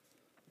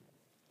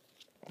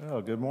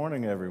Well, good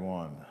morning,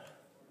 everyone.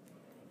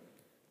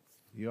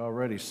 You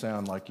already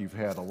sound like you've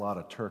had a lot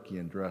of turkey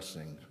and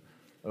dressing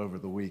over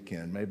the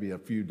weekend, maybe a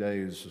few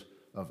days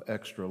of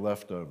extra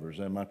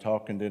leftovers. Am I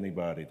talking to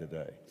anybody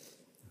today?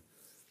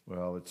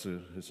 Well, it's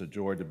a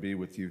joy to be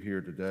with you here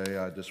today.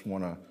 I just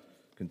want to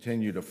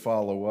continue to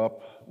follow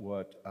up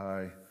what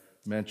I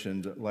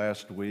mentioned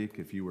last week.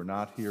 If you were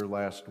not here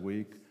last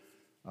week,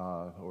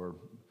 or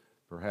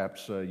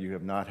perhaps you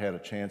have not had a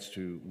chance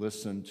to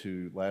listen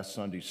to last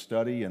Sunday's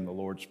study in the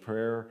Lord's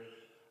Prayer,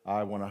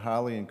 I want to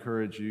highly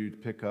encourage you to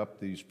pick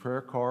up these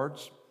prayer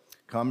cards.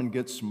 Come and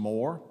get some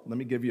more. Let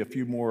me give you a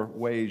few more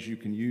ways you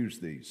can use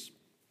these.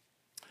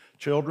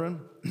 Children,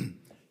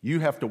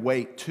 you have to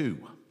wait too.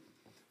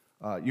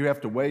 You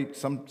have to wait.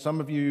 Some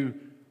of you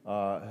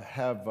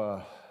have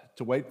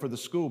to wait for the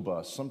school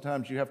bus.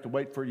 Sometimes you have to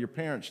wait for your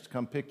parents to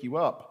come pick you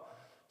up.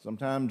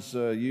 Sometimes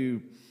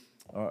you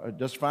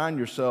just find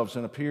yourselves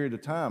in a period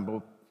of time.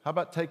 But how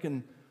about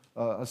taking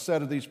a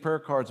set of these prayer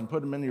cards and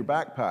put them in your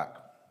backpack?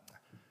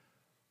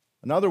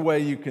 Another way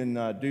you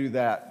can do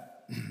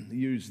that,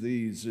 use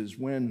these, is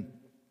when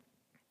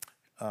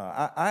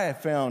I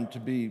have found to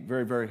be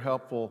very, very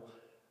helpful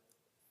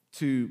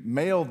to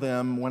mail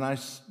them when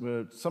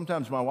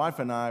sometimes my wife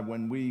and I,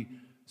 when we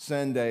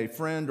send a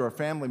friend or a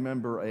family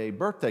member a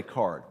birthday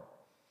card.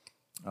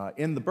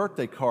 In the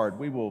birthday card,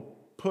 we will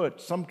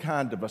put some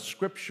kind of a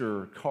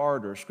scripture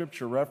card or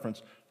scripture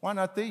reference. Why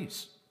not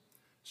these?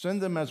 Send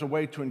them as a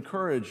way to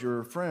encourage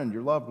your friend,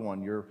 your loved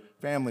one, your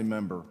family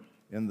member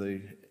in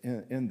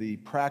the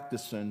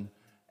practice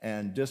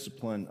and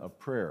discipline of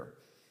prayer.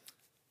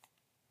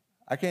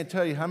 I can't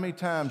tell you how many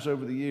times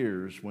over the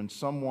years when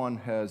someone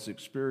has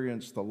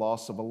experienced the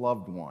loss of a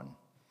loved one,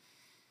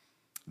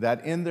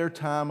 that in their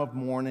time of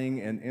mourning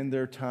and in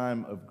their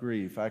time of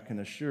grief, I can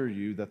assure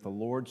you that the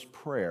Lord's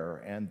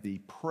Prayer and the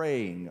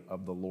praying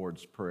of the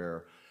Lord's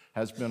Prayer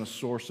has been a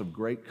source of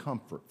great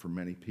comfort for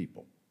many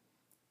people.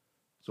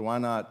 So why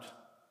not,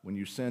 when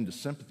you send a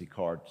sympathy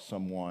card to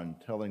someone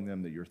telling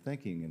them that you're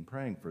thinking and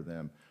praying for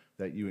them,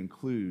 that you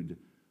include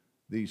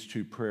these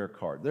two prayer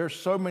cards? There are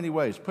so many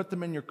ways. Put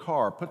them in your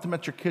car. Put them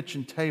at your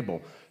kitchen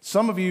table.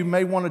 Some of you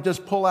may want to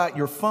just pull out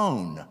your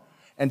phone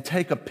and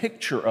take a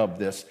picture of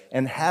this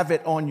and have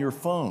it on your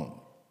phone.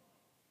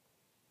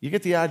 You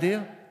get the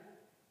idea?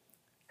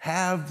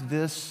 Have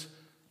this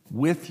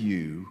with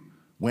you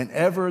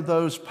whenever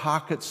those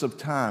pockets of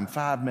time,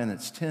 5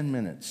 minutes, 10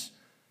 minutes,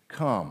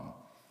 come.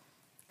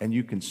 And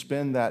you can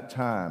spend that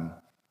time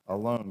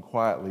alone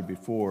quietly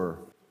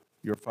before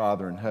your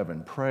Father in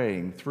heaven,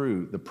 praying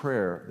through the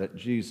prayer that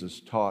Jesus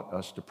taught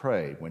us to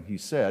pray when he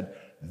said,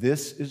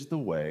 "This is the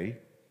way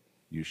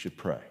you should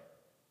pray."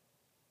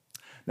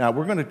 Now,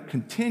 we're going to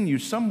continue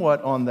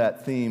somewhat on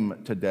that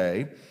theme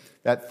today,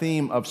 that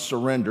theme of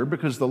surrender,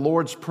 because the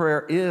Lord's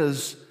Prayer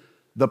is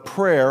the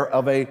prayer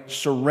of a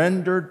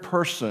surrendered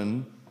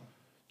person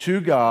to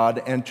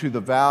God and to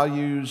the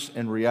values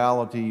and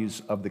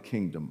realities of the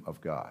kingdom of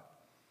God.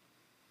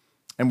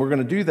 And we're going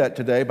to do that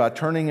today by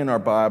turning in our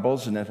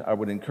Bibles, and I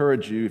would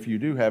encourage you, if you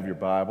do have your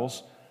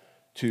Bibles,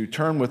 to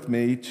turn with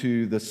me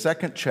to the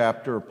second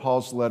chapter of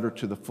Paul's letter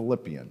to the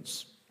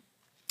Philippians.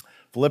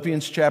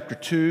 Philippians chapter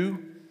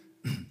 2.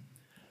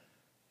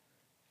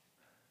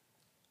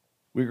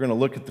 We're going to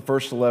look at the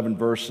first 11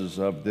 verses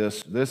of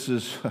this.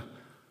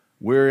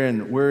 We're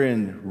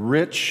in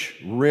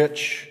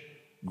rich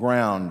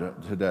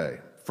ground today,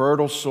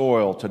 fertile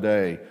soil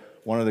today.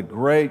 One of the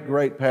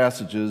great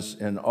passages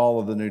in all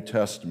of the New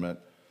Testament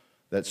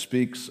that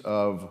speaks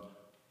of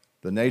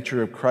the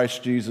nature of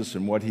Christ Jesus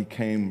and what he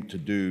came to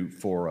do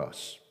for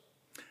us.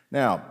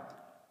 Now,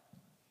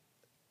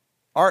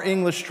 our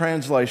English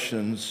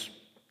translations,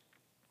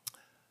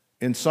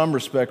 in some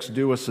respects,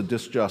 do us a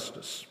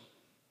disjustice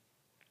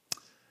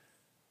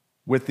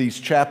with these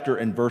chapter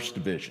and verse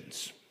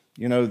divisions.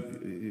 You know,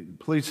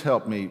 please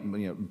help me.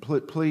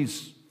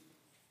 Please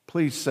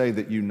say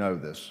that you know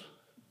this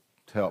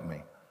to help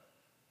me.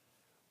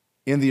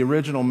 In the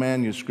original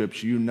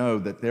manuscripts, you know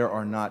that there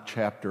are not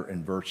chapter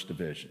and verse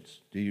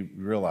divisions. Do you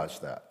realize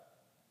that?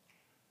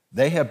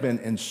 They have been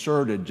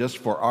inserted just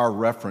for our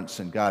reference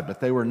in God, but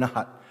they were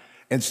not.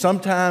 And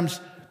sometimes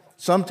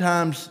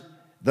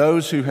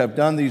those who have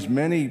done these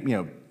many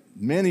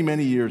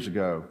years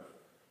ago,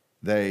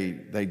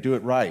 they do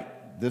it right.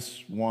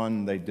 This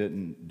one they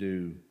didn't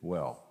do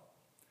well.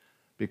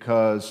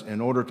 Because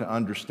in order to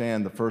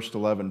understand the first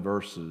 11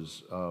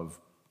 verses of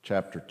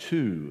chapter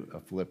 2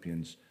 of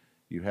Philippians,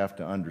 you have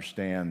to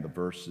understand the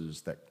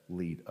verses that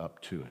lead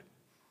up to it.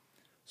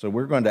 So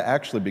we're going to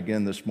actually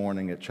begin this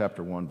morning at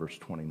chapter 1, verse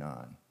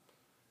 29,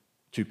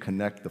 to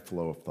connect the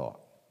flow of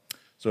thought.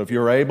 So if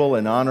you're able,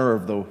 in honor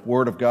of the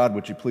Word of God,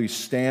 would you please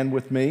stand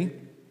with me?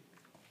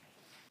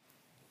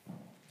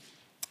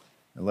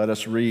 And let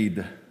us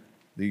read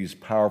these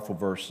powerful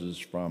verses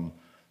from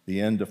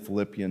the end of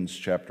Philippians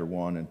chapter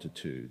 1 into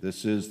 2.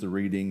 This is the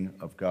reading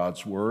of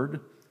God's Word.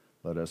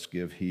 Let us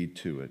give heed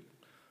to it.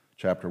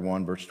 Chapter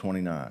 1, verse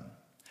 29.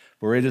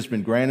 For it has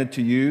been granted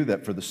to you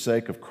that for the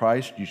sake of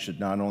Christ you should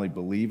not only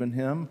believe in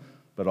him,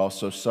 but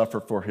also suffer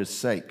for his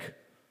sake,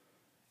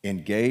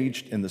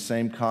 engaged in the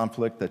same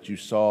conflict that you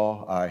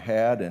saw I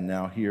had and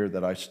now hear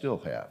that I still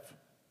have.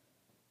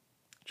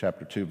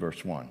 Chapter 2,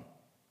 verse 1.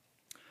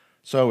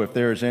 So if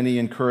there is any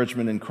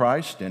encouragement in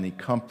Christ, any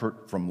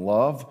comfort from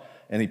love,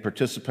 any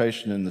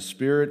participation in the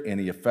Spirit,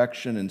 any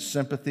affection and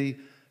sympathy,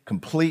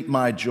 complete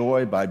my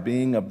joy by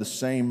being of the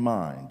same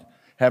mind,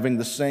 having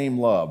the same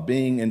love,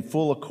 being in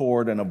full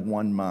accord and of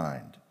one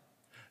mind.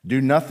 Do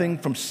nothing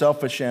from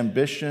selfish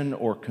ambition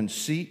or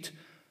conceit,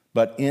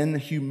 but in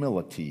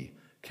humility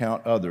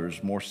count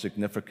others more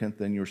significant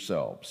than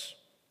yourselves.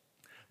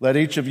 Let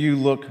each of you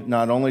look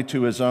not only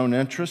to his own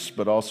interests,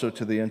 but also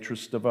to the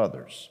interests of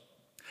others.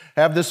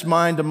 Have this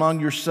mind among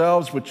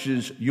yourselves, which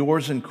is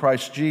yours in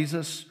Christ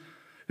Jesus,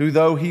 who,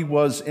 though he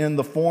was in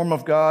the form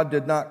of God,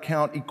 did not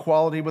count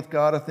equality with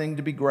God a thing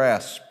to be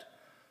grasped,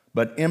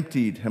 but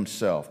emptied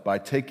himself by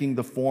taking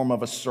the form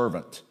of a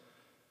servant,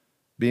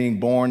 being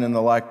born in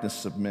the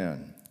likeness of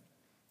men.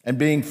 And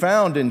being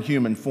found in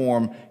human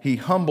form, he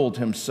humbled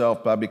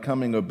himself by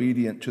becoming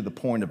obedient to the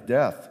point of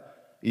death,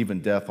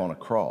 even death on a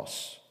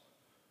cross.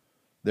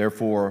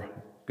 Therefore,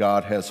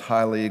 God has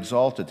highly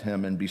exalted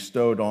him and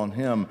bestowed on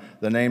him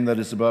the name that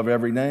is above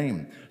every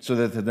name, so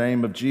that the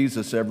name of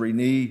Jesus every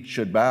knee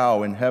should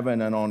bow in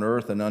heaven and on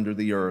earth and under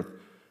the earth,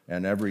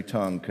 and every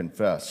tongue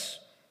confess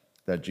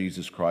that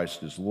Jesus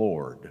Christ is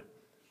Lord,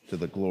 to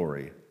the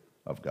glory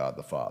of God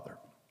the Father.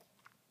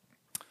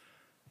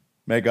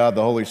 May God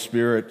the Holy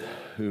Spirit,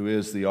 who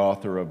is the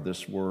author of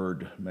this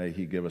word, may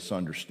he give us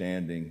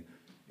understanding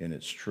in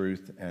its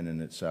truth and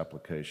in its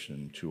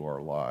application to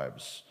our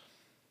lives.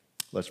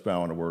 Let's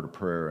bow in a word of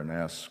prayer and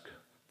ask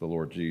the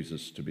Lord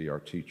Jesus to be our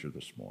teacher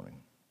this morning.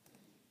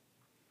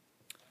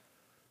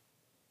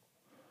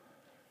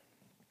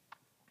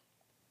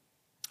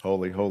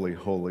 Holy, holy,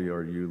 holy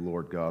are you,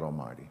 Lord God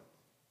Almighty.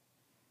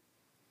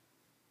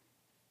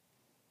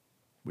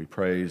 We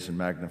praise and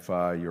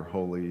magnify your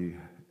holy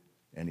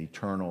and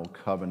eternal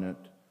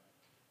covenant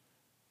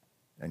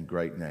and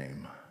great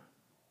name.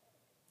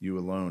 You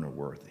alone are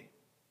worthy.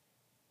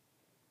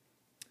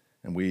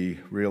 And we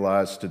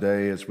realize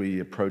today as we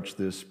approach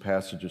this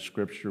passage of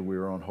Scripture, we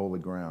are on holy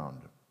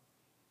ground.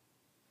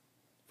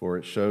 For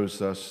it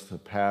shows us the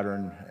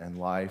pattern and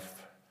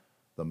life,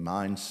 the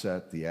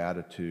mindset, the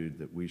attitude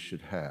that we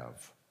should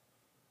have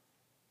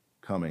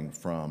coming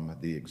from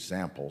the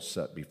example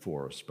set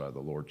before us by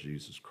the Lord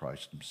Jesus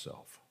Christ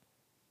himself.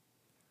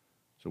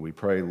 So we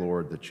pray,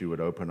 Lord, that you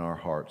would open our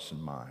hearts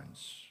and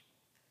minds.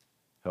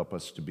 Help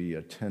us to be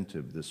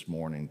attentive this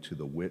morning to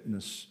the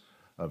witness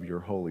of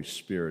your Holy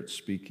Spirit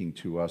speaking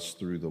to us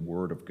through the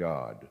Word of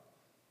God,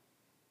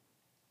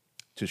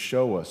 to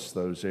show us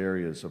those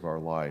areas of our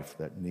life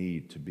that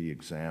need to be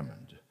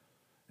examined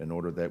in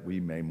order that we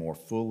may more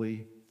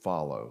fully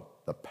follow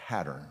the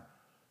pattern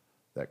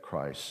that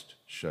Christ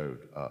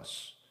showed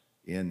us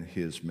in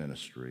his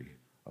ministry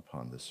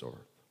upon this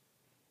earth.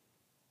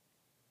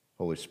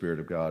 Holy Spirit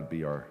of God,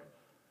 be our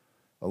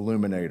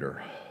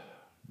illuminator.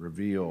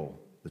 Reveal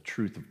the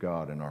truth of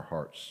God in our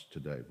hearts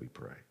today, we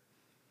pray.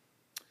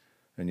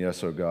 And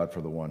yes, O God,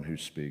 for the one who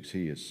speaks,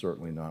 he is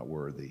certainly not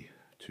worthy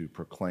to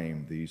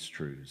proclaim these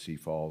truths. He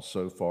falls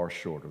so far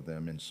short of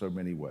them in so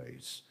many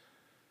ways.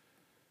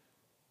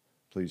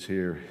 Please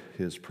hear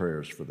his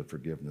prayers for the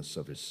forgiveness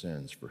of his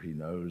sins, for he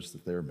knows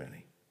that they're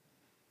many.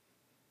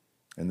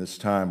 And this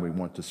time we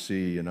want to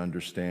see and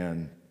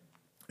understand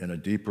in a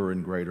deeper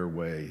and greater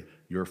way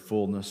your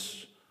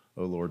fullness,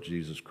 O Lord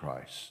Jesus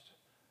Christ,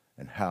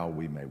 and how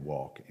we may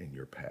walk in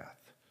your path.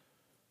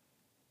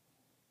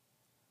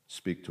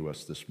 Speak to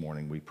us this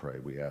morning, we pray.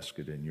 We ask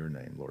it in your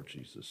name, Lord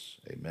Jesus.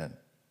 Amen.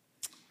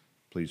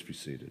 Please be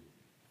seated.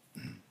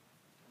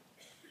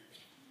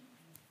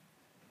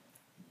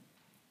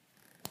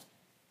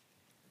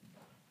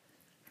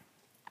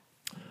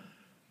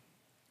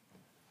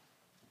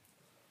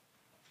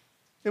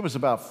 It was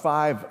about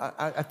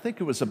I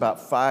think it was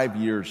about 5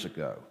 years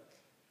ago,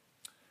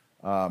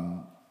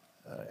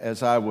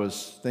 as I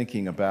was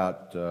thinking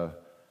about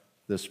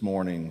this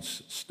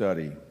morning's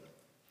study,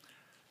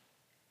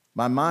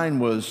 my mind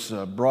was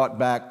brought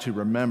back to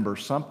remember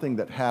something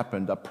that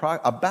happened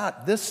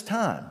about this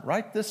time,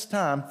 right this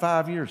time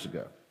 5 years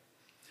ago.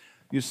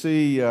 You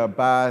see,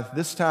 by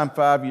this time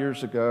 5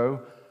 years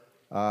ago,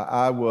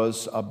 I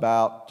was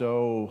about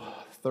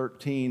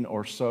 13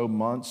 or so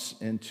months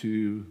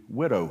into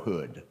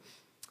widowhood.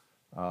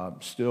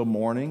 Still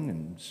mourning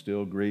and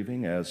still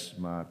grieving, as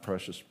my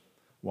precious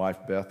wife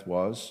Beth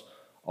was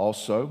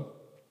also.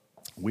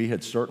 We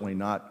had certainly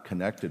not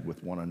connected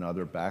with one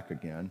another back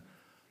again.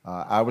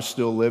 I was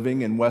still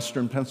living in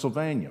western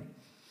Pennsylvania.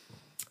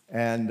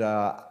 And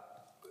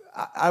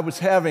I was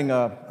having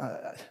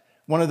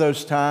one of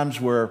those times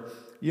where,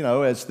 you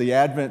know, as the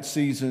Advent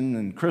season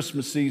and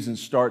Christmas season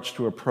starts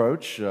to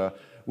approach,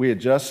 we had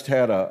just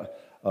had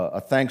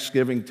a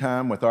Thanksgiving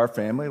time with our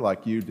family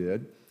like you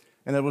did.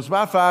 And it was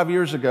about 5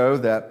 years ago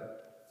that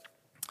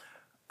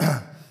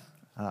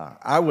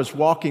I was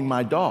walking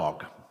my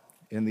dog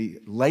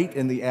late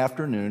in the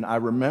afternoon. I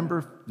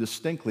remember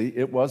distinctly,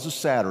 it was a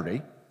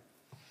Saturday.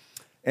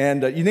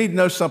 And you need to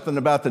know something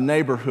about the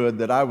neighborhood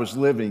that I was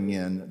living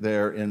in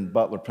there in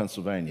Butler,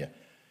 Pennsylvania.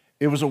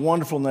 It was a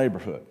wonderful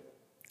neighborhood.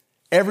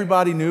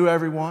 Everybody knew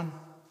everyone.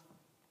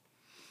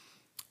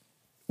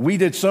 We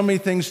did so many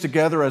things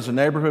together as a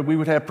neighborhood. We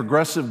would have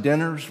progressive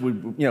dinners,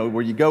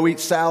 where you go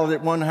eat salad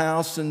at one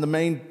house and the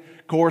main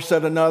course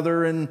at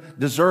another and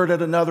dessert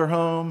at another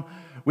home.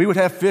 We would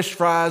have fish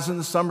fries in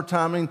the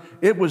summertime. I mean,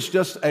 it was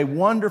just a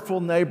wonderful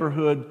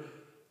neighborhood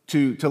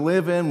to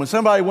live in. When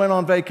somebody went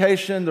on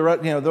vacation,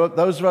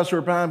 those of us who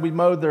were behind, we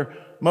mowed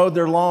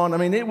their lawn. I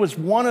mean, it was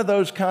one of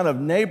those kind of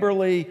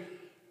neighborly.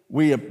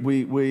 We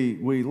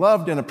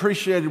loved and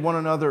appreciated one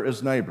another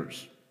as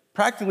neighbors.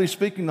 Practically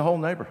speaking, the whole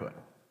neighborhood.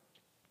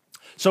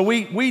 So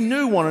we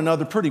knew one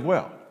another pretty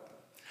well.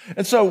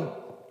 And so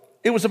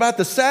it was about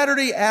the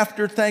Saturday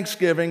after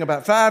Thanksgiving,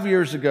 about 5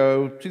 years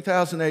ago,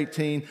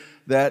 2018,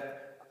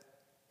 that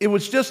it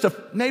was just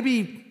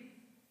maybe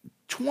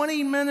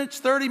 20 minutes,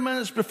 30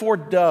 minutes before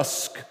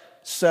dusk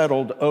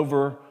settled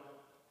over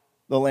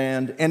the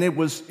land. And it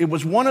was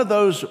one of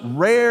those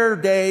rare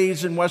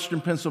days in Western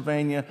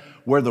Pennsylvania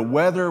where the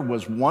weather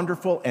was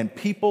wonderful and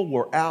people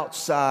were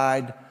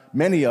outside.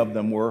 Many of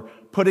them were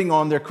putting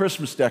on their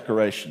Christmas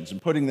decorations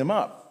and putting them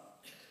up.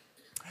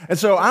 And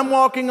so I'm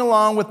walking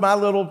along with my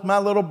little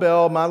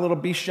Belle, my little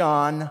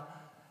Bichon,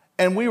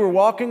 and we were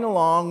walking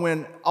along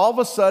when all of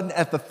a sudden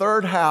at the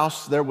third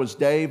house there was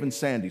Dave and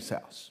Sandy's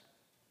house.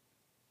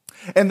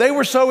 And they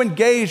were so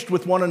engaged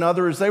with one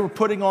another as they were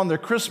putting on their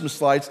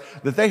Christmas lights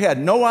that they had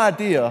no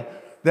idea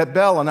that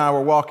Belle and I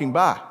were walking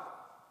by.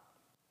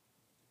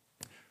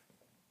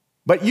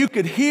 But you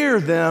could hear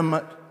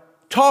them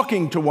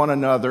talking to one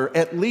another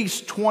at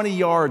least 20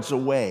 yards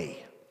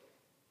away.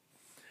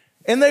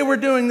 And they were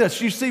doing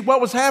this. You see, what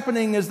was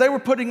happening is they were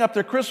putting up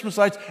their Christmas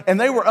lights and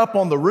they were up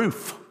on the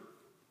roof.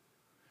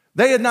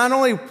 They had not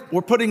only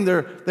put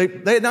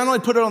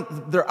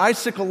on their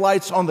icicle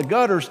lights on the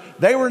gutters,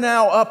 they were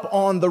now up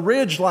on the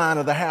ridge line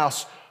of the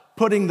house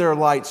putting their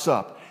lights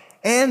up.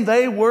 And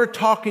they were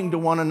talking to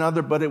one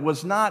another, but it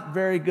was not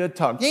very good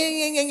talk.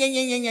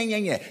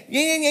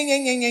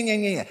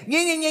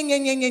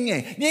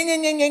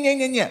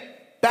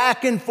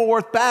 Back and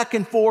forth, back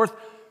and forth.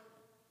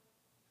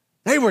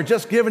 They were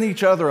just giving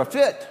each other a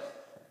fit.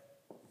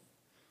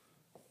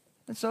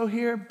 And so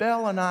here,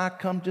 Belle and I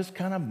come just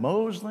kind of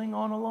moseling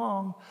on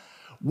along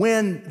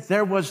when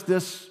there was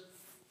this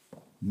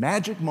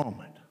magic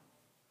moment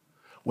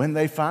when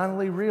they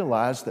finally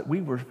realized that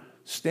we were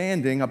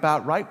standing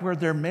about right where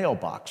their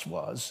mailbox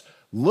was,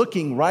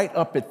 looking right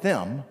up at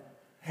them,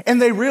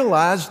 and they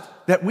realized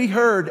that we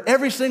heard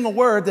every single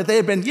word that they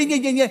had been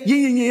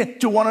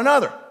to one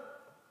another.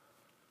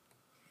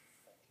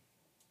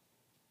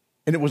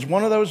 And it was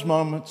one of those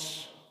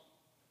moments,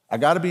 I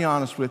got to be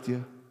honest with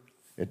you,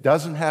 it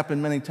doesn't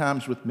happen many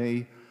times with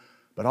me,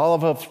 but all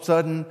of a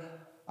sudden,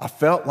 I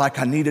felt like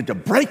I needed to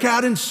break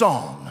out in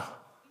song.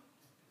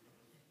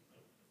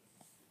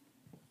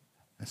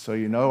 And so,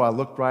 I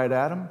looked right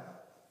at him,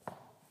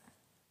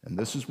 and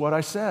this is what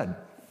I said.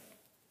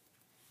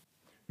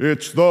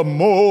 It's the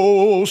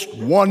most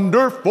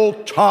wonderful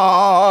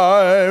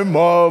time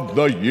of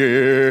the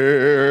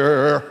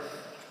year.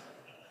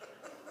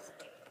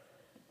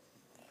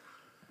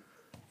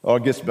 Oh,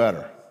 it gets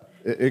better.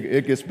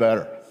 It gets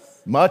better.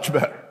 Much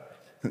better.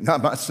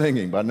 Not my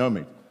singing, by no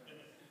means.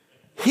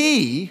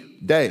 He,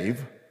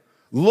 Dave,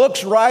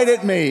 looks right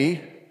at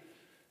me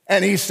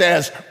and he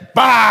says,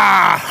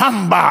 "Bah,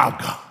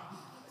 humbug."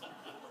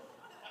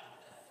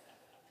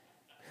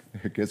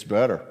 It gets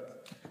better.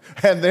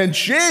 And then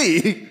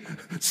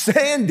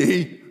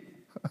Sandy,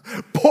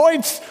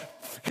 points,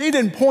 he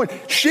didn't point,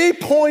 she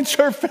points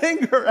her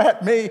finger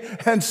at me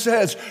and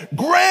says,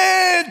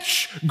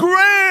 "Grinch,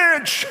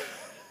 Grinch."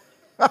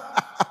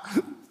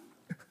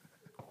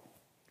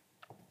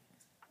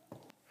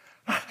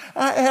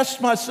 I asked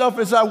myself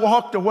as I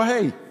walked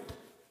away,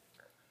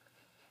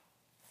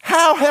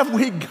 how have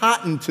we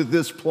gotten to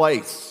this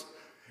place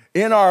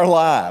in our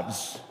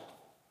lives?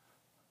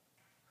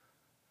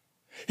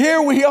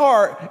 Here we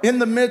are in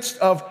the midst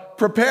of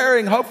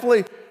preparing,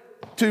 hopefully,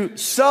 to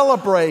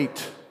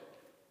celebrate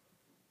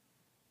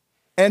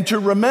and to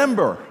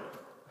remember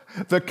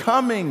the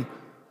coming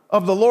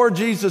of the Lord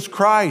Jesus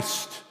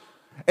Christ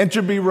and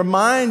to be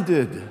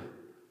reminded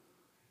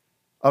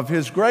of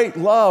his great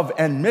love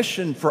and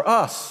mission for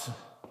us.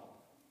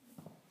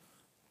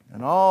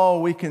 And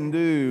all we can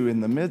do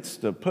in the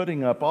midst of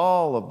putting up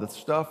all of the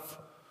stuff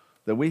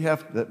that we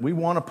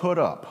want to put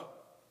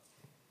up,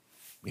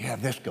 we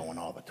have this going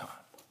all the time.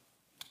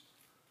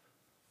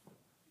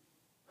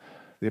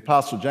 The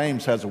Apostle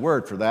James has a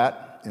word for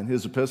that. In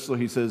his epistle,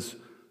 he says,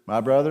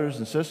 "My brothers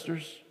and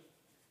sisters,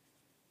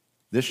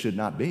 this should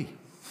not be."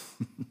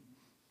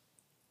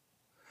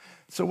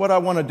 So what I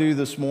want to do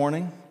this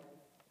morning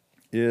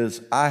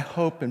is I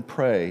hope and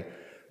pray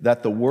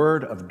that the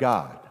Word of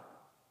God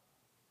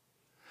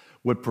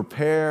would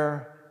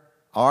prepare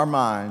our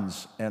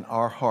minds and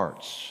our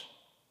hearts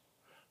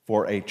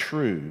for a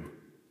true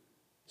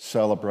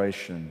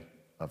celebration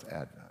of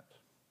Advent.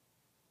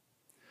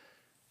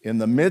 in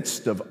the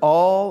midst of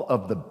all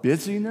of the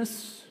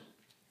busyness,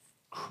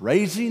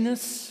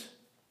 craziness,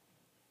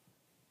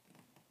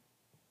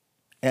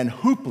 and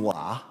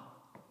hoopla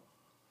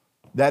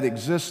that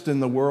exists in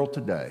the world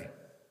today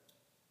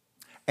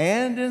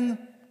and in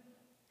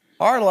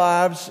our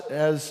lives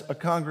as a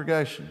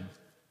congregation,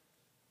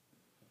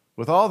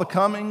 with all the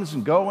comings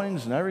and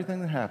goings and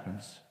everything that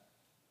happens,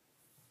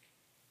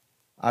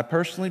 I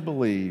personally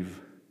believe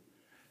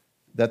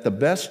that the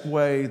best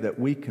way that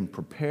we can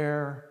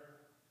prepare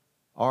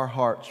our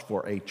hearts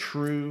for a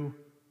true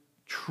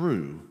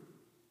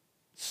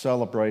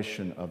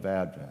celebration of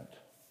Advent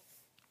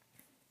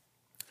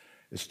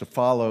is to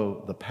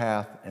follow the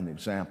path and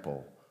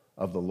example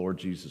of the Lord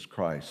Jesus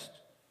Christ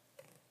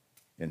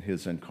in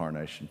his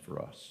incarnation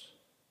for us.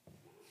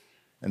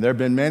 And there have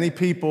been many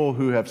people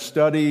who have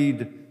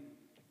studied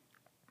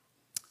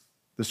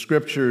the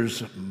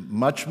scriptures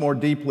much more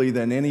deeply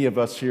than any of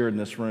us here in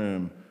this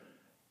room.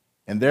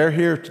 And they're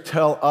here to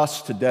tell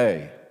us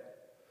today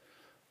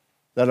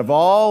that of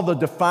all the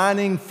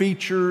defining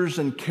features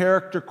and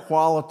character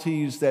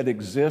qualities that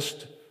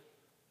exist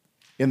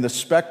in the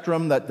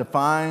spectrum that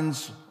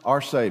defines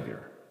our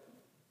Savior,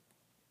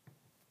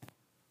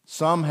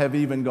 some have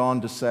even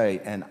gone to say,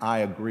 and I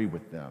agree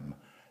with them,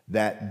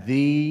 that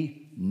the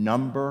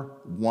number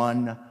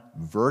one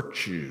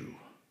virtue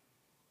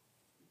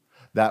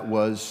that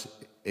was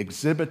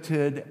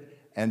exhibited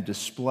and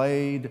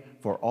displayed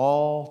for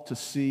all to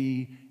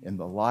see in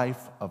the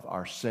life of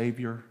our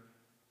Savior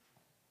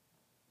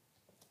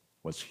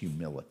was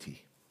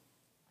humility.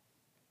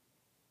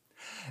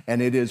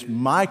 And it is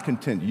my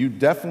contention, you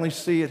definitely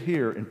see it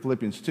here in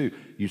Philippians 2.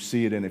 You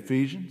see it in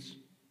Ephesians.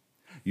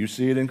 You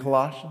see it in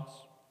Colossians.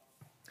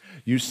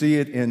 You see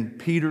it in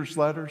Peter's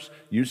letters.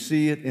 You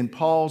see it in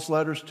Paul's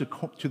letters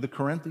to the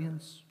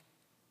Corinthians.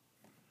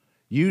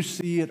 You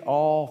see it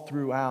all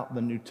throughout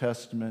the New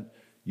Testament.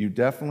 You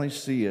definitely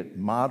see it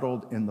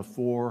modeled in the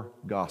four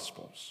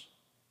Gospels.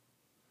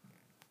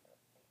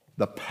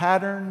 The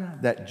pattern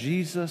that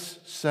Jesus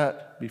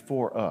set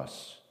before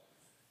us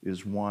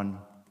is one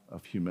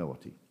of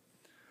humility.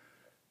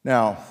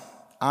 Now,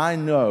 I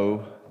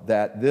know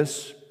that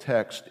this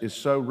text is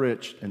so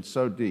rich and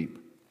so deep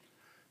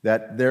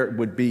that there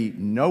would be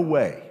no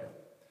way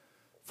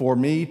for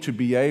me to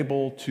be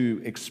able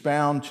to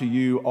expound to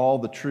you all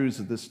the truths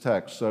of this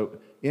text. So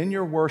in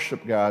your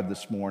worship guide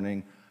this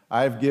morning,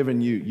 I've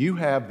given you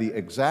have the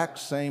exact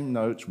same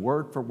notes,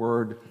 word for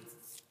word,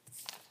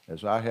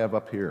 as I have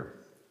up here.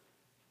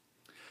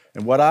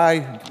 And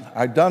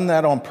I've done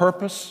that on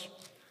purpose,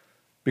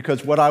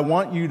 because what I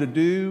want you to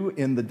do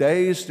in the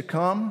days to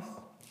come,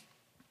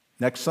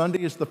 next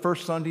Sunday is the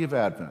first Sunday of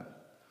Advent.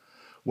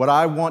 What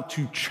I want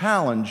to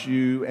challenge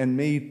you and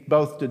me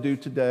both to do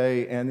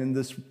today and in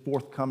this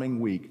forthcoming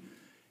week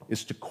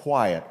is to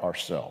quiet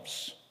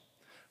ourselves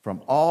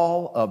from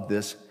all of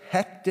this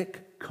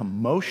hectic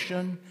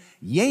commotion,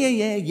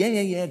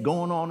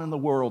 going on in the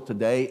world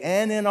today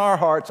and in our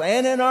hearts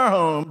and in our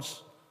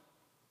homes,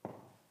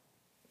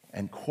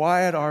 and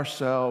quiet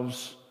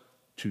ourselves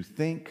to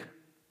think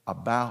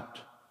about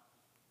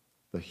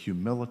the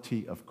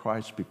humility of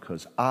Christ,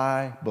 because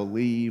I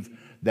believe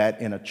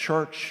that in a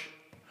church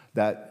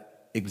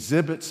that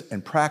exhibits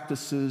and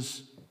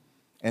practices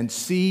and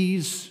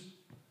sees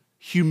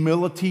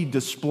humility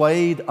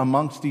displayed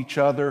amongst each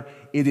other,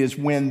 it is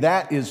when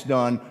that is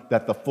done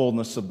that the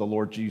fullness of the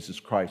Lord Jesus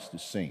Christ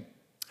is seen.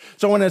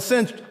 So in a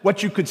sense,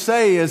 what you could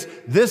say is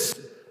this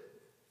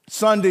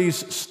Sunday's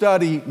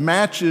study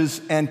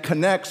matches and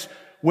connects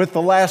with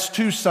the last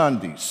two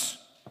Sundays.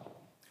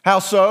 How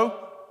so?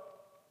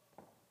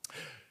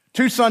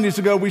 2 Sundays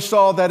ago, we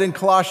saw that in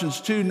Colossians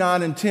 2,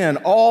 9, and 10,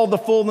 all the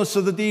fullness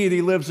of the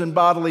deity lives in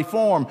bodily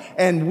form,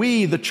 and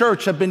we, the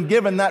church, have been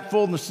given that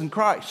fullness in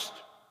Christ.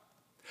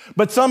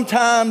 But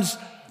sometimes,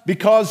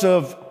 because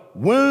of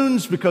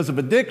wounds, because of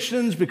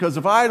addictions, because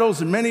of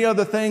idols, and many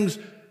other things,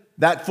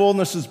 that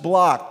fullness is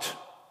blocked.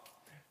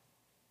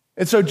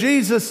 And so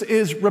Jesus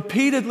is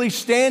repeatedly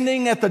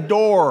standing at the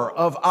door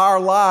of our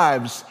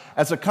lives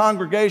as a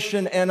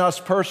congregation and us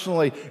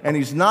personally, and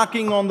he's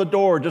knocking on the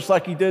door just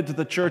like he did to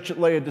the church at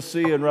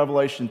Laodicea in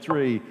Revelation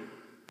 3.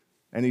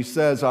 And he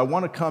says, I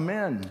want to come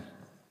in,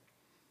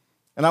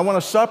 and I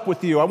want to sup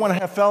with you. I want to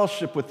have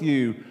fellowship with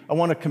you. I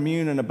want to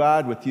commune and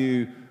abide with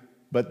you.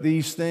 But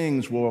these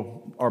things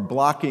are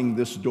blocking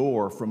this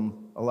door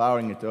from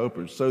allowing it to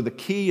open. So the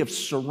key of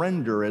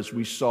surrender, as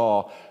we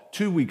saw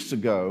 2 weeks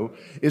ago,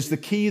 is the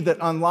key that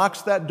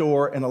unlocks that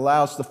door and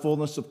allows the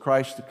fullness of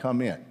Christ to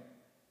come in.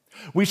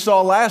 We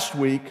saw last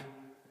week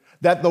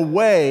that the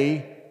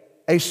way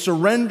a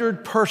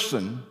surrendered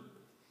person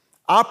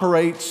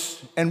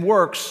operates and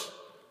works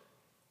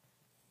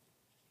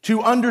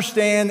to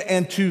understand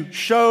and to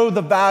show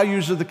the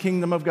values of the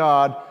kingdom of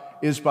God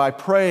is by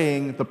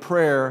praying the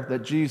prayer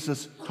that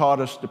Jesus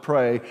taught us to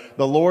pray.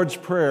 The Lord's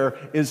Prayer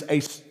is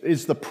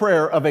the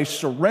prayer of a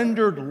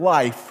surrendered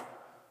life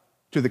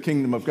to the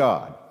kingdom of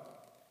God.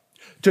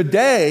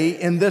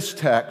 Today, in this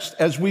text,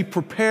 as we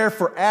prepare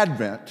for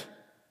Advent,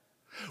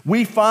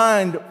 we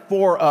find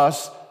for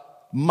us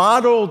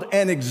modeled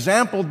and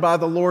exampled by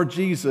the Lord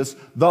Jesus,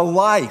 the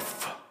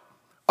life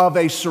of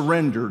a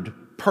surrendered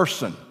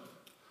person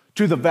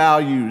to the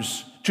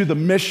values, to the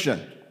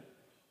mission,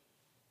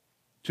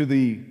 to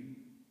the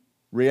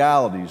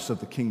realities of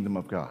the kingdom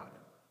of God.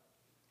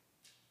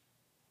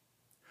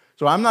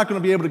 So I'm not going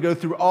to be able to go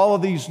through all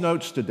of these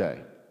notes today,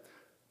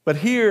 but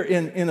here,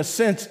 in a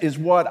sense, is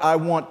what I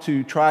want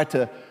to try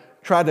to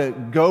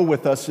go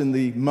with us in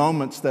the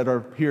moments that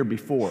are here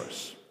before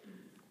us.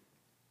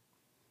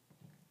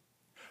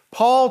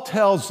 Paul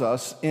tells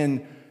us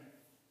in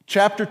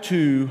chapter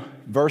 2,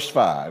 verse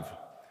 5,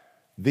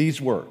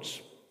 these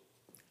words,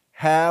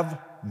 have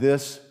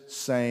this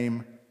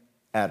same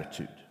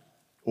attitude.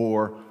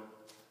 Or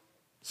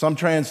some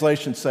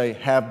translations say,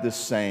 have this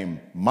same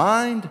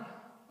mind.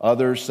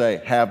 Others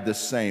say, have this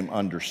same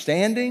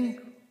understanding.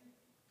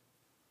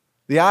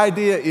 The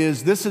idea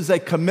is this is a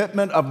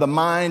commitment of the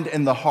mind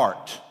and the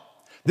heart.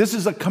 This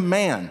is a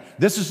command.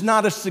 This is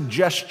not a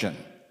suggestion.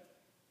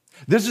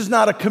 This is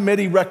not a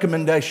committee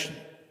recommendation.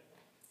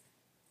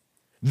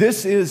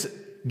 This is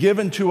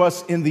given to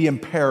us in the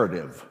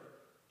imperative.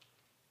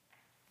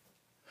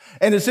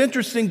 And it's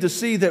interesting to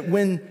see that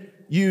when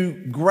you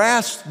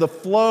grasp the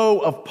flow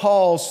of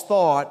Paul's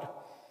thought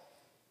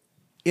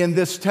in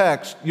this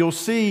text, you'll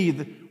see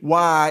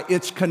why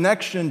its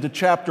connection to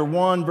chapter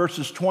 1,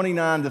 verses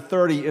 29 to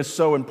 30 is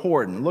so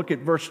important. Look at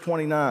verse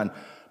 29.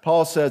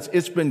 Paul says,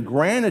 it's been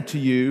granted to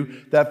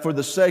you that for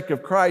the sake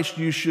of Christ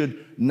you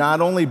should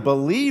not only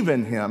believe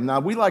in him. Now,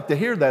 we like to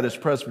hear that as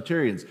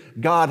Presbyterians.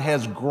 God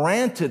has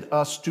granted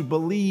us to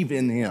believe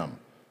in him.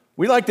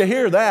 We like to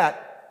hear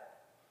that.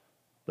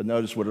 But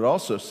notice what it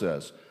also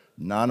says.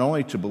 Not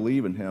only to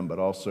believe in him, but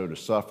also to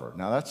suffer.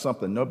 Now, that's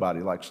something nobody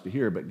likes to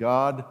hear, but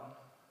God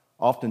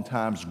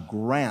oftentimes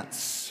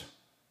grants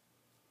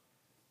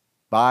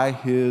by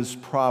his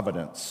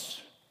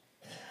providence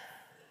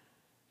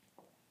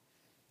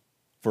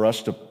for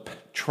us to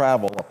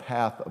travel a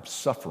path of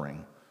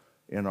suffering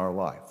in our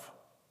life.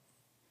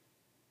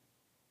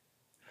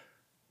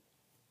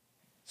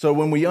 So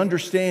when we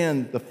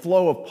understand the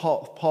flow of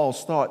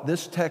Paul's thought,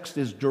 this text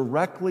is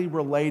directly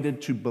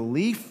related to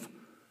belief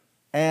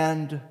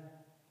and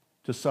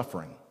to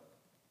suffering.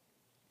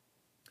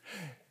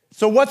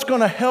 So what's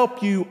going to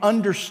help you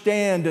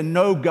understand and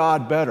know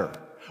God better?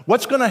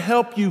 What's going to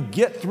help you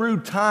get through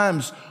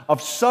times of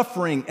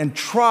suffering and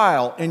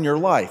trial in your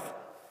life?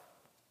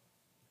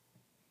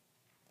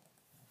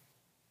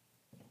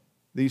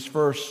 These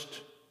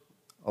first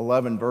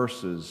 11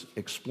 verses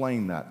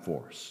explain that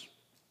for us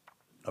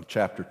of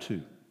chapter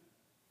 2.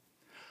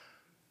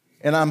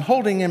 And I'm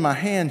holding in my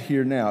hand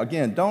here now.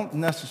 Again, don't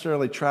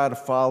necessarily try to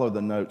follow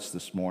the notes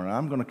this morning.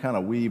 I'm going to kind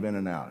of weave in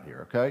and out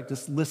here, okay?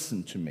 Just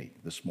listen to me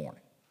this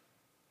morning.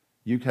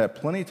 You have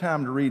plenty of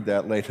time to read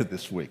that later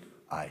this week,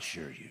 I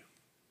assure you.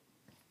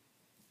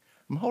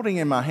 I'm holding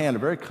in my hand a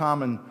very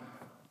common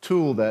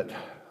tool that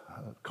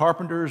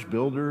carpenters,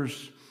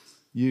 builders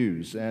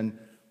use. And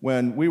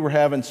when we were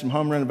having some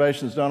home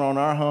renovations done on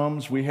our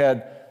homes, we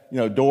had,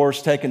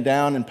 doors taken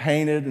down and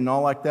painted and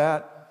all like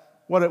that.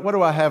 What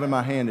do I have in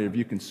my hand here, if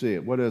you can see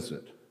it? What is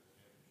it?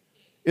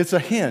 It's a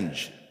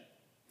hinge.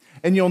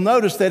 And you'll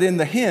notice that in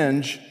the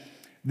hinge,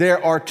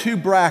 there are two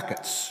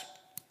brackets,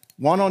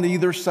 one on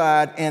either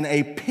side, and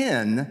a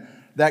pin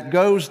that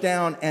goes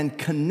down and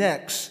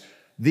connects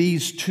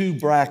these two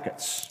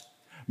brackets.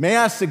 May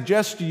I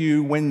suggest to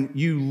you, when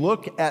you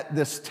look at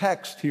this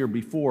text here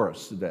before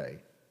us today,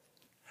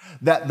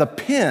 that the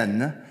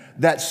pin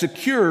that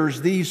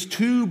secures these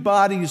two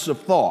bodies of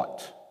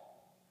thought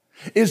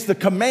is the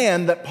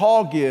command that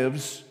Paul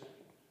gives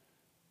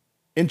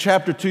in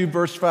chapter 2,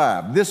 verse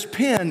 5. This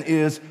pin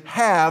is,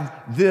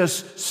 have this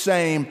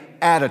same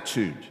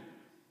attitude,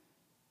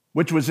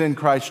 which was in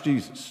Christ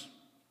Jesus.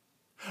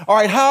 All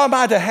right, how am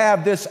I to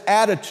have this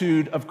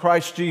attitude of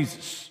Christ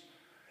Jesus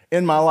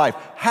in my life?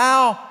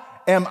 How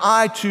am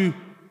I to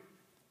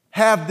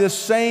have this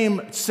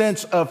same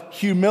sense of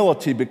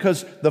humility?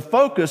 Because the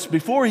focus,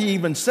 before he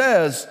even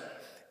says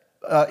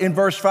in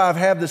verse 5,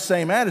 have the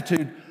same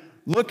attitude,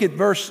 look at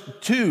verse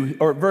 2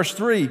 or verse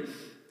 3.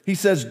 He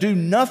says, do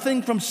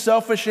nothing from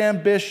selfish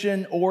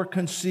ambition or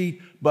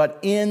conceit, but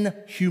in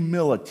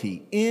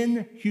humility,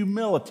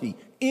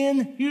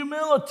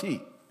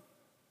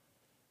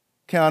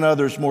 count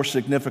others more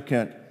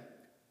significant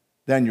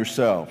than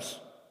yourselves.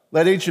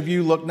 Let each of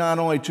you look not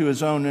only to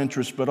his own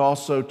interest, but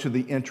also to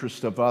the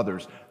interest of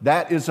others.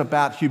 That is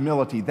about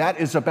humility. That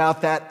is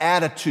about that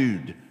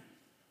attitude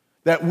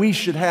that we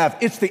should have.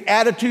 It's the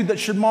attitude that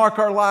should mark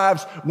our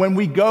lives when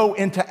we go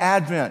into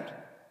Advent.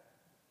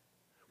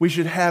 We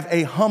should have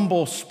a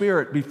humble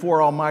spirit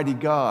before Almighty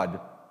God,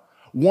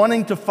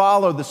 wanting to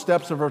follow the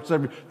steps of our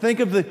Savior. Think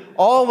of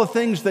all the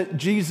things that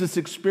Jesus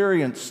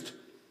experienced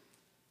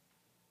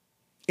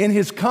in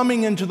his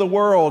coming into the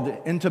world,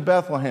 into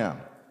Bethlehem.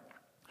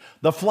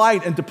 The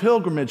flight and the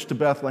pilgrimage to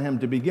Bethlehem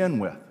to begin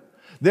with.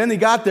 Then he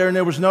got there and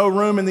there was no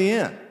room in the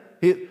inn.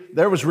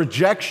 There was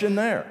rejection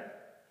there.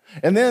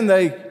 And then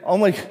the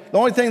only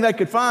thing they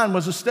could find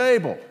was a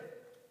stable,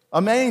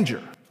 a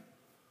manger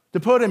to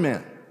put him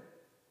in.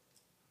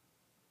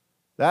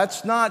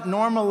 That's not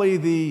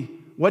normally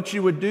what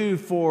you would do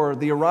for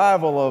the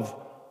arrival of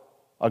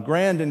a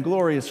grand and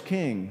glorious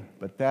king,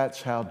 but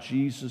that's how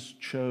Jesus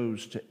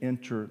chose to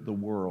enter the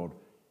world,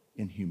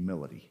 in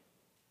humility.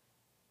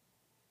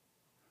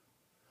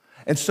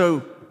 And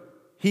so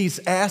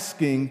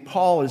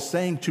Paul is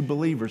saying to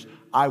believers,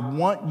 I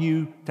want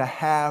you to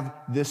have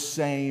this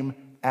same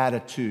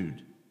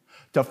attitude,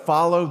 to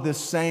follow this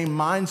same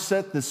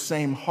mindset, this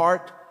same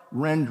heart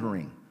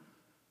rendering.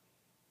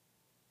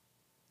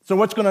 So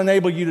what's going to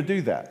enable you to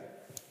do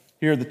that?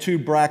 Here are the two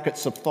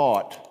brackets of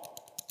thought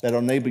that will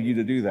enable you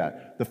to do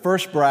that. The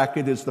first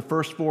bracket is the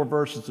first 4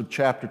 verses of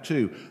chapter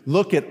 2.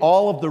 Look at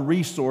all of the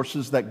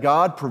resources that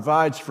God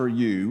provides for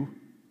you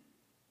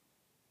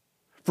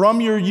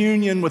from your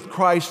union with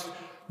Christ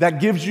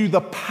that gives you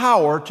the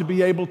power to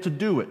be able to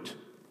do it.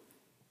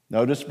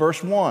 Notice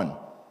verse 1.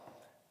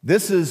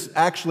 This is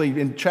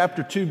actually in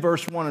chapter 2,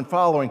 verse 1 and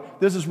following,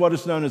 this is what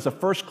is known as a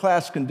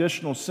first-class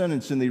conditional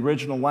sentence in the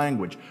original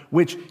language,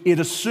 which it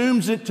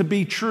assumes it to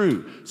be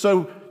true.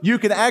 So you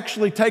can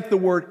actually take the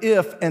word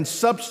if and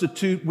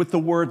substitute with the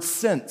word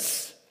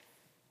since.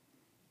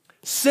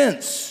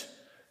 Since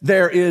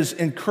there is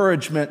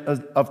encouragement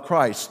of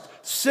Christ,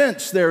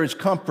 since there is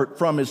comfort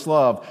from His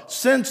love,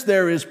 since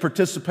there is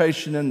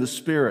participation in the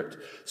Spirit,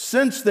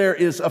 since there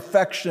is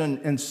affection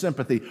and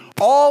sympathy,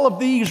 all of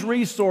these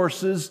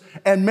resources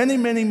and many,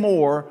 many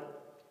more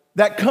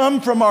that come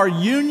from our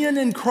union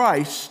in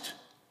Christ,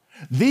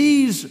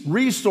 these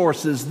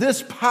resources,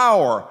 this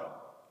power,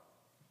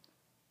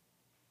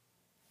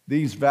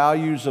 these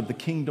values of the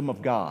kingdom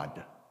of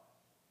God,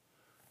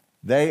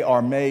 they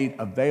are made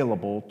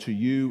available to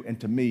you and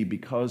to me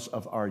because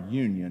of our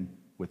union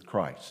with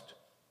Christ.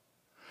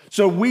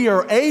 So we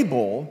are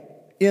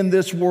able in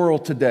this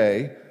world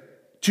today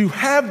to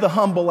have the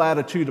humble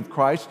attitude of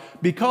Christ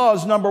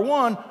because, number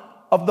one,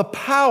 of the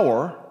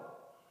power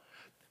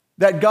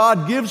that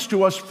God gives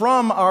to us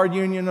from our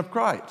union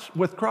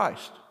with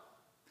Christ.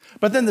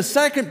 But then the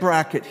second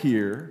bracket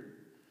here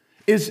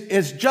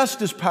is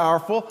just as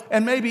powerful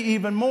and maybe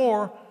even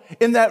more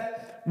in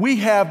that we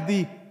have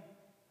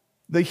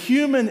the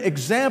human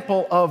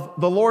example of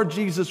the Lord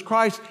Jesus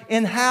Christ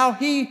in how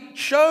He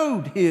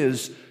showed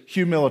His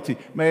humility.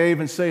 May I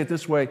even say it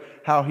this way,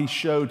 how He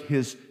showed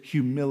His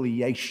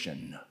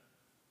humiliation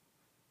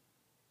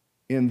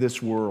in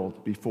this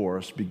world before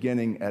us,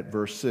 beginning at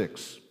verse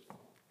 6.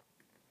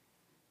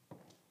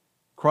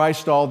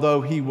 Christ,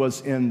 although He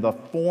was in the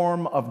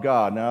form of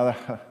God. Now,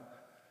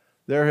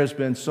 there has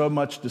been so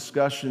much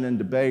discussion and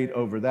debate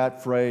over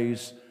that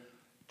phrase.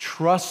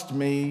 Trust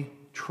me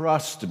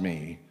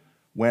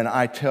when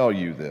I tell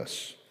you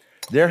this.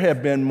 There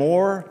have been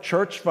more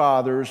church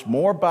fathers,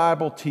 more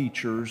Bible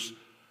teachers,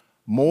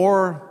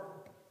 more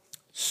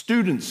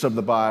students of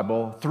the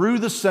Bible through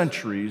the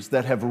centuries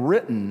that have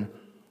written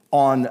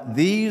on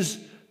these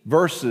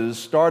verses,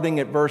 starting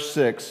at verse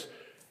 6,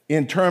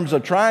 in terms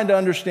of trying to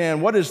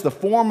understand what is the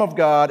form of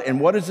God and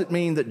what does it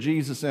mean that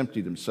Jesus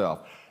emptied Himself.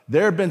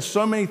 There have been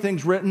so many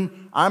things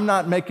written. I'm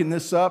not making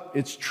this up.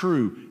 It's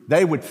true.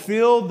 They would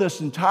fill this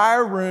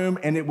entire room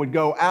and it would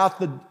go out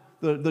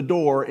the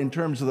door in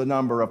terms of the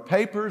number of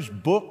papers,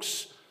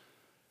 books,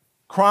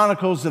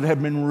 chronicles that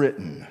have been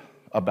written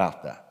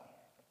about that.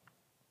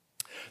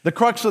 The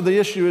crux of the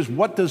issue is,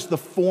 what does the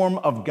form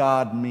of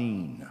God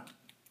mean?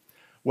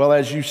 Well,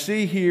 as you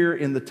see here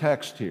in the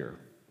text here,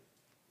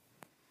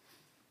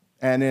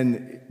 and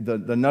in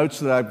the notes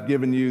that I've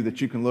given you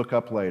that you can look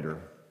up later,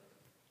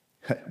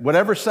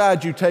 whatever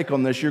side you take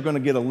on this, you're going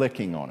to get a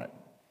licking on it.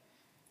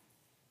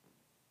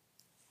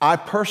 I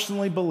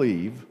personally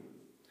believe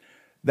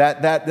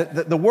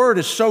that the word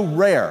is so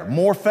rare,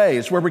 morphe,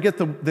 is where we get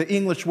the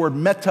English word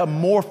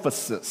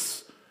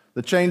metamorphosis,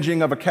 the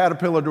changing of a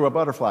caterpillar to a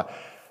butterfly.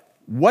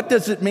 What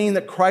does it mean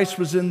that Christ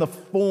was in the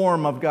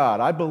form of God?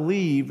 I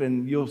believe,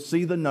 and you'll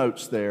see the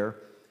notes there,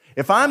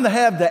 if I'm to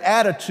have the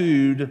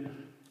attitude,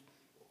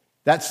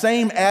 that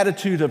same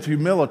attitude of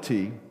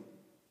humility,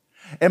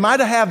 am I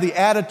to have the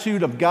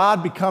attitude of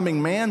God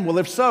becoming man? Well,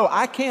 if so,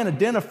 I can't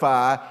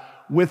identify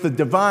with the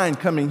divine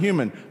coming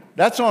human.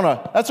 That's on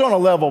a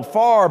level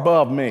far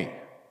above me.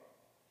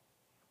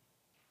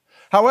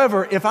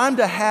 However, if I'm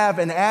to have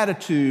an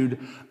attitude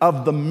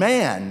of the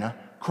man,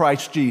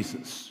 Christ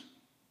Jesus,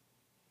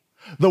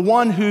 the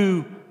one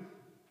who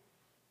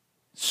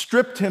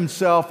stripped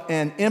Himself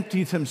and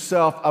emptied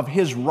Himself of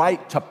His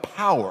right to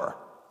power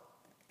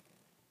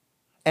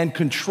and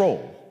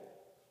control.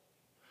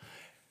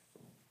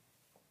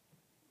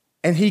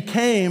 And He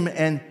came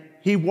and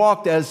He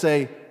walked as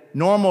a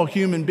normal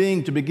human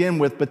being to begin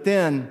with, but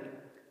then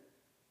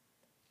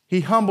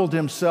He humbled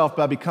Himself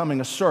by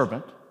becoming a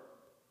servant.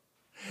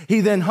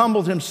 He then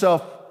humbled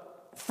Himself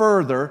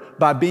further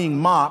by being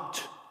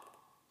mocked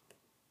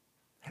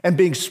and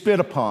being spit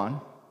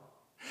upon.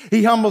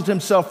 He humbled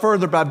Himself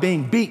further by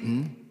being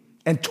beaten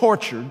and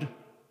tortured.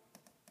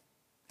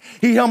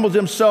 He humbled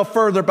Himself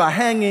further by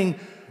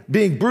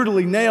being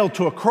brutally nailed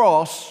to a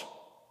cross.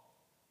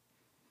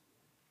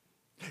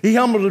 He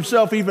humbled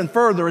Himself even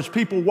further as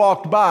people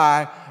walked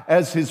by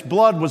as his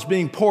blood was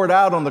being poured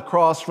out on the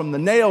cross from the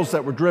nails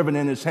that were driven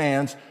in his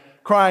hands,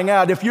 crying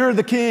out, "If you're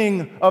the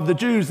king of the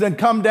Jews, then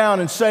come down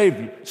and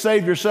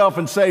save yourself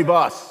and save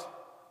us."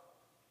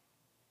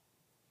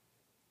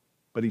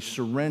 But he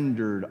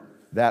surrendered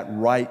that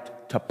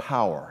right to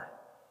power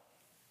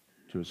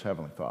to his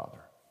heavenly Father.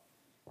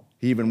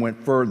 He even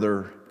went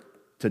further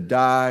to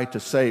die, to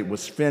say it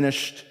was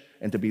finished,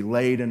 and to be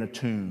laid in a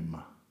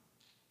tomb.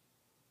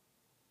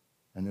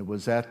 And it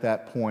was at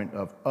that point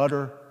of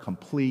utter,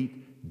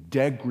 complete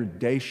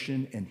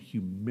degradation and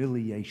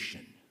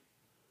humiliation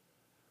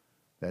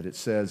that it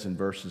says in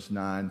verses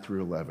 9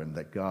 through 11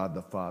 that God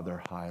the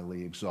Father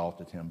highly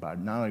exalted him by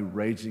not only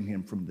raising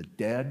him from the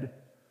dead,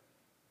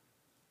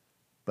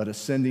 but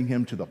ascending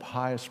him to the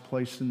highest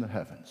place in the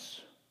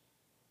heavens.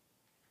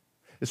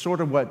 It's sort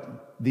of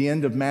what the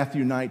end of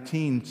Matthew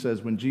 19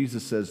 says when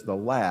Jesus says, "The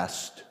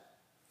last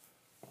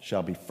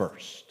shall be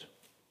first."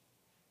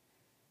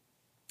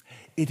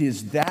 It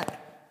is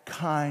that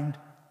kind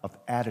of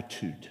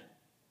attitude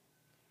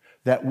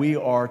that we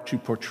are to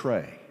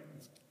portray,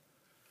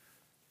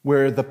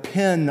 where the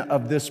pin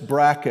of this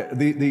bracket,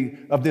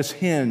 of this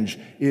hinge,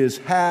 is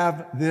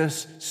have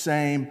this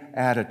same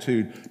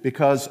attitude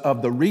because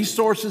of the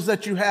resources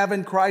that you have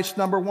in Christ,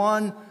 number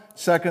one.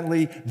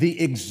 Secondly, the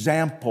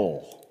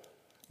example,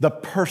 the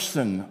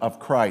person of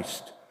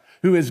Christ,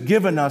 who has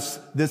given us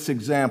this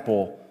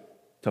example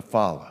to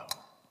follow.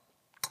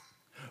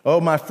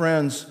 Oh, my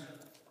friends,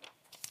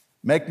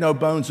 make no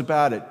bones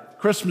about it.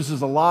 Christmas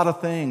is a lot of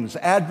things.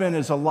 Advent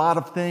is a lot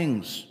of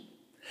things.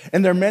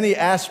 And there are many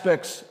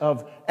aspects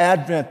of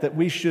Advent that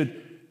we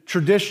should,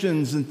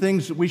 traditions and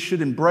things that we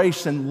should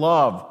embrace and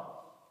love.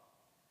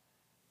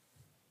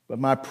 But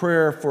my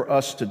prayer for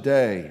us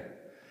today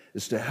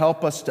is to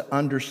help us to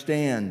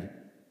understand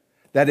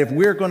that if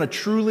we're going to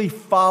truly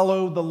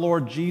follow the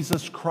Lord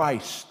Jesus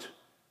Christ,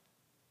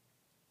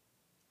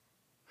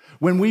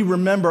 when we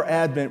remember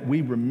Advent,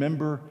 we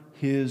remember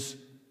his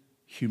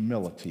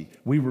humility.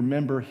 We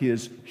remember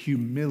his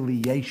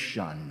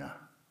humiliation.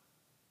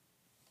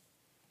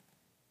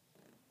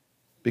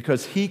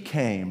 Because he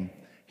came,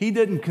 he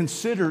didn't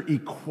consider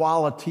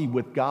equality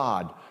with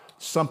God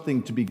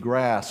something to be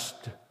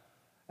grasped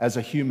as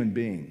a human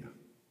being.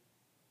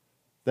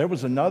 There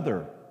was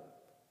another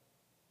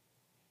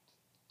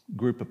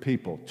group of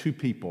people, two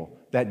people,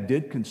 that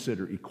did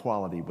consider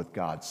equality with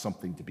God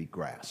something to be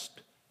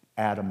grasped: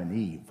 Adam and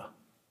Eve.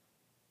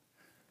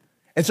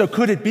 And so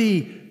could it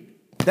be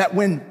that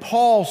when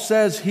Paul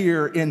says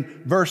here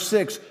in verse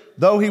 6,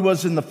 though he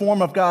was in the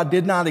form of God,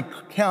 did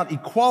not count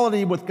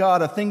equality with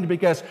God a thing to be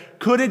grasped,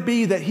 could it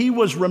be that he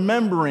was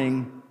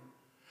remembering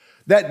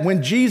that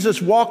when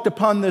Jesus walked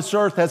upon this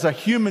earth as a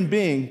human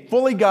being,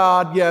 fully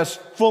God, yes,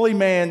 fully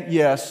man,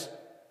 yes,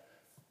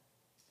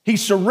 he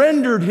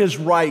surrendered his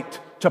right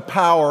to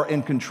power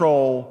and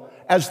control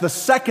as the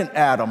second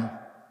Adam,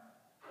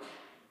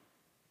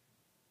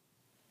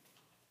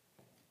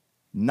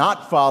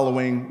 not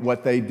following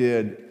what they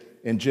did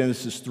in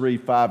Genesis 3,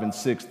 5, and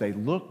 6. They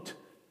looked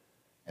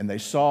and they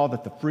saw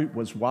that the fruit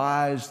was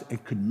wise.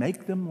 It could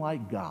make them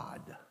like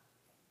God.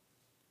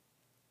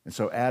 And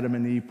so Adam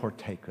and Eve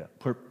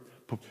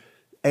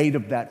ate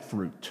of that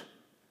fruit.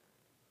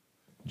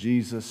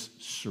 Jesus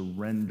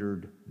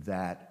surrendered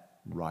that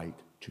right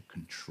to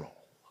control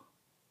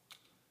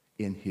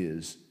in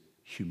his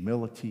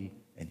humility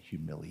and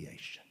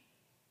humiliation.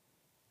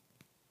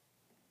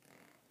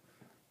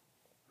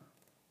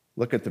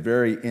 Look at the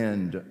very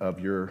end of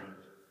your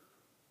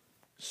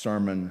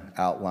sermon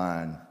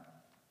outline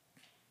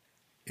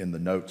in the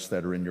notes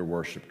that are in your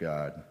worship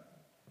guide.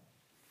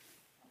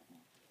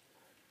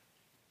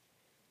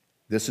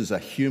 This is a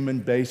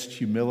human-based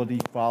humility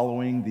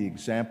following the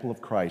example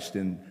of Christ.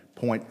 In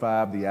point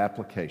 5, the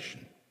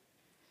application.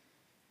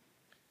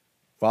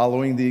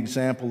 Following the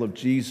example of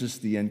Jesus,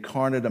 the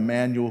incarnate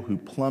Emmanuel, who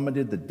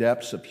plummeted the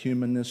depths of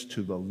humanness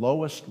to the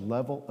lowest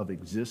level of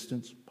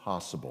existence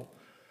possible.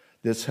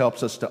 This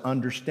helps us to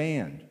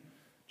understand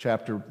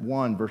chapter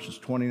 1, verses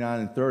 29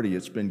 and 30.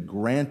 It's been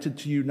granted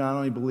to you not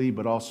only believe,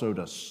 but also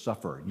to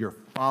suffer. You're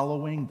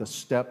following the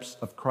steps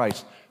of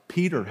Christ.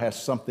 Peter has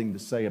something to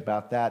say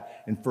about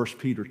that in 1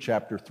 Peter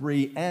chapter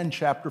 3 and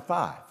chapter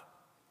 5.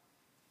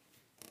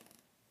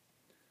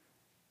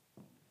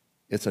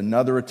 It's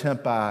another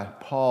attempt by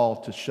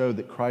Paul to show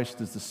that Christ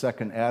is the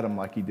second Adam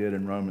like he did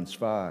in Romans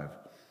 5.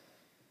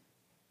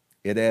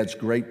 It adds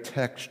great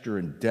texture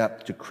and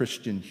depth to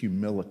Christian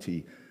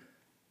humility,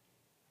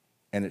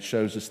 and it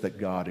shows us that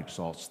God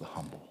exalts the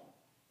humble.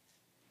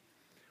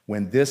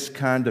 When this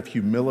kind of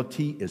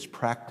humility is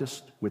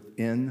practiced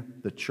within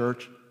the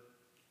church,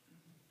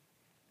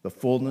 the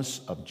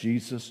fullness of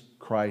Jesus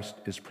Christ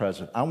is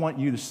present. I want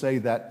you to say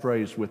that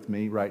phrase with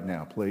me right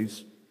now,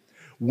 please.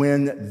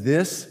 When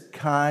this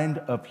kind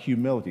of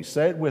humility,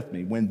 say it with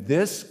me, when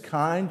this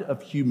kind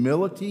of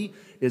humility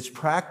is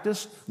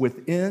practiced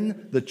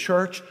within the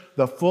church,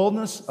 the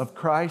fullness of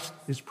Christ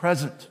is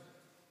present.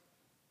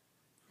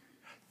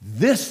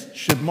 This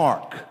should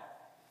mark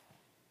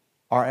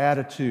our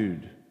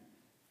attitude,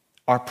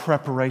 our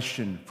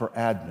preparation for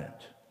Advent.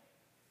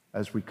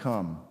 as we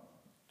come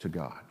to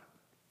God.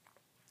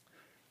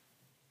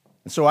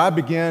 And so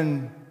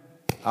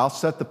I'll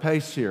set the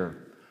pace here.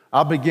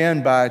 I'll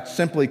begin by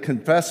simply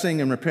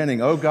confessing and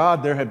repenting. Oh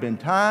God, there have been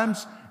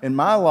times in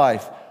my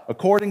life,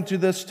 according to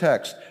this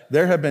text,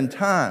 there have been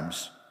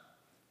times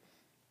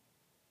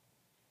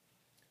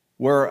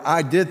where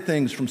I did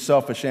things from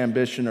selfish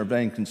ambition or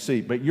vain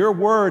conceit. But your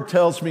word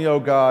tells me, oh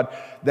God,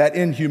 that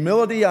in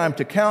humility I am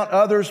to count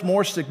others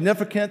more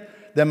significant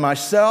than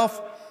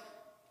myself.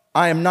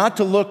 I am not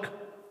to look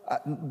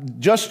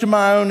just to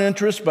my own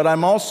interest, but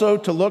I'm also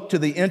to look to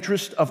the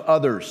interest of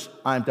others.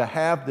 I'm to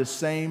have the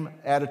same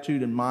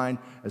attitude in mind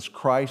as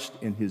Christ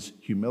in his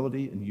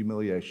humility and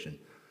humiliation.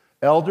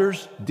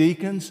 Elders,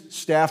 deacons,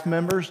 staff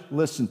members,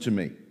 listen to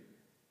me.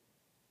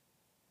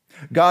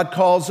 God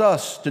calls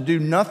us to do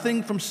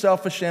nothing from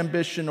selfish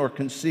ambition or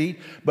conceit,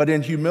 but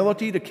in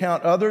humility to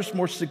count others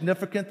more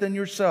significant than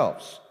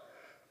yourselves.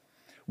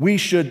 We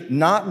should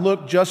not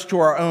look just to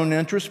our own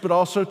interest, but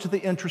also to the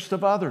interest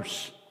of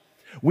others.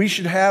 We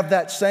should have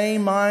that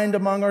same mind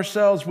among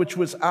ourselves, which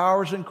was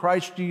ours in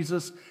Christ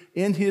Jesus,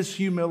 in his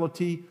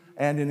humility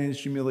and in his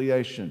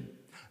humiliation.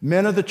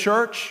 Men of the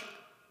church,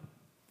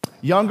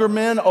 younger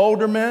men,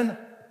 older men,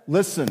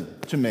 listen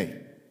to me.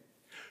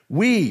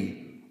 We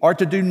are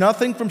to do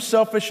nothing from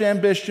selfish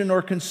ambition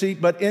or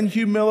conceit, but in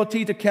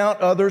humility to count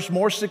others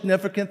more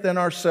significant than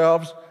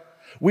ourselves.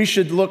 We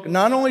should look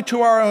not only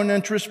to our own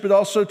interest, but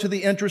also to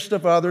the interest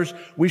of others.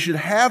 We should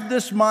have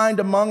this mind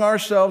among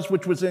ourselves,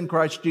 which was in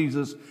Christ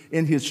Jesus,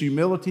 in his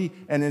humility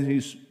and in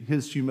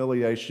his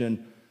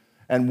humiliation.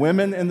 And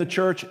women in the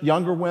church,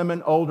 younger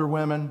women, older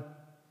women,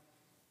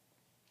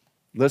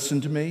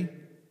 listen to me.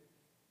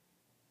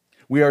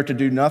 We are to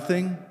do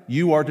nothing,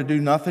 you are to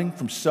do nothing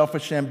from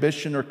selfish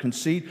ambition or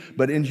conceit,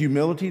 but in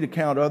humility to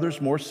count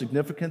others more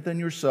significant than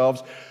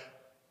yourselves.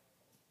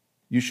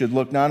 You should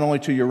look not only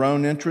to your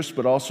own interest,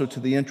 but also to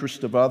the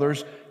interest of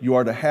others. You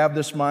are to have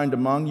this mind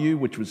among you,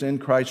 which was in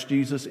Christ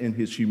Jesus, in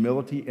his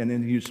humility and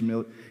in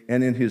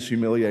his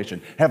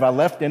humiliation. Have I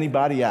left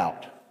anybody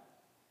out?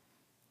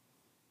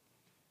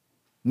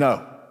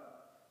 No.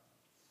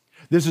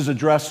 This is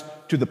addressed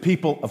to the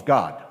people of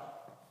God.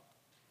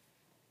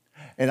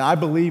 And I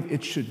believe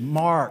it should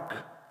mark,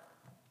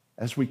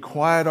 as we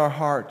quiet our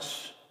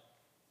hearts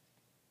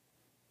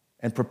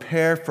and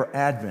prepare for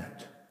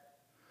Advent.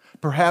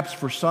 Perhaps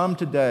for some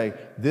today,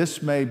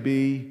 this may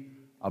be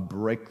a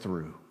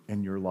breakthrough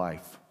in your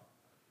life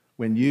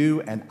when you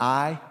and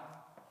I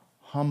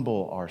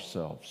humble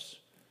ourselves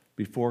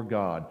before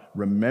God,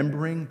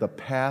 remembering the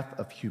path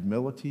of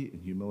humility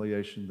and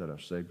humiliation that our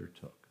Savior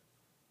took.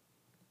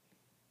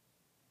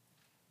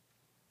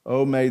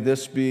 Oh, may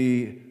this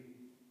be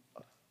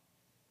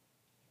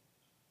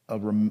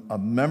a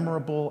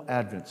memorable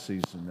Advent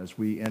season as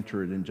we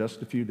enter it in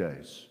just a few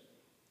days,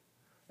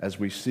 as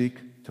we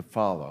seek to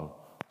follow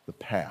the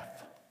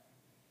path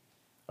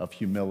of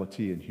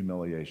humility and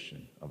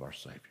humiliation of our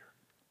Savior.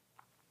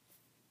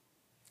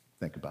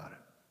 Think about it.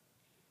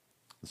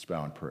 Let's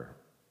bow in prayer.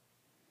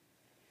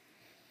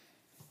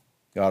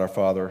 God our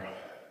Father,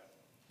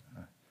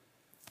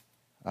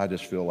 I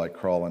just feel like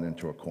crawling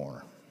into a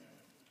corner.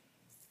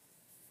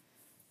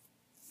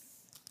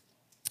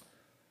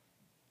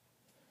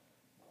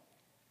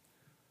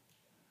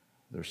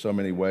 There's so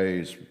many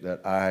ways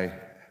that I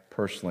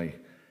personally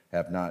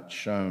have not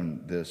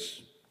shown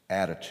this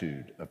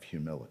attitude of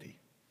humility.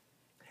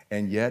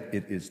 And yet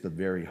it is the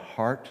very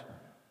heart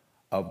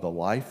of the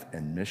life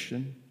and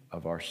mission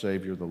of our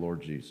Savior, the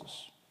Lord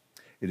Jesus.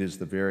 It is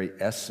the very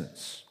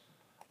essence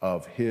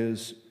of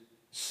his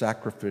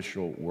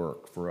sacrificial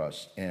work for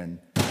us. And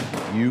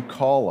you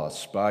call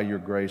us by your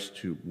grace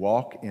to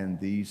walk in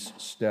these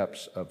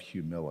steps of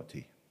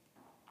humility,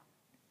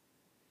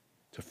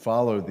 to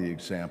follow the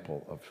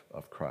example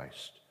of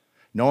Christ,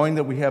 knowing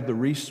that we have the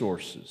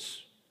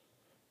resources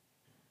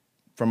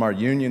from our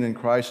union in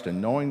Christ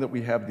and knowing that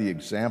we have the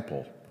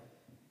example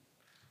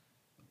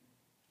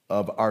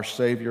of our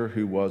Savior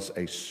who was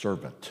a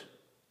servant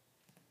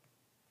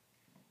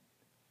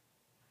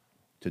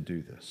to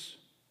do this.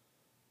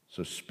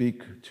 So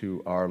speak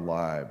to our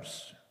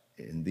lives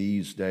in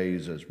these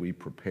days as we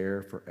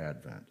prepare for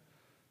Advent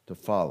to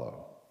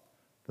follow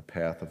the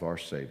path of our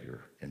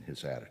Savior in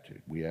his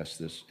attitude. We ask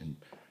this in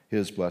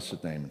his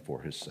blessed name and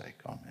for his sake.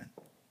 Amen.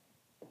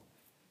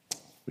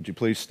 Would you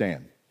please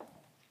stand?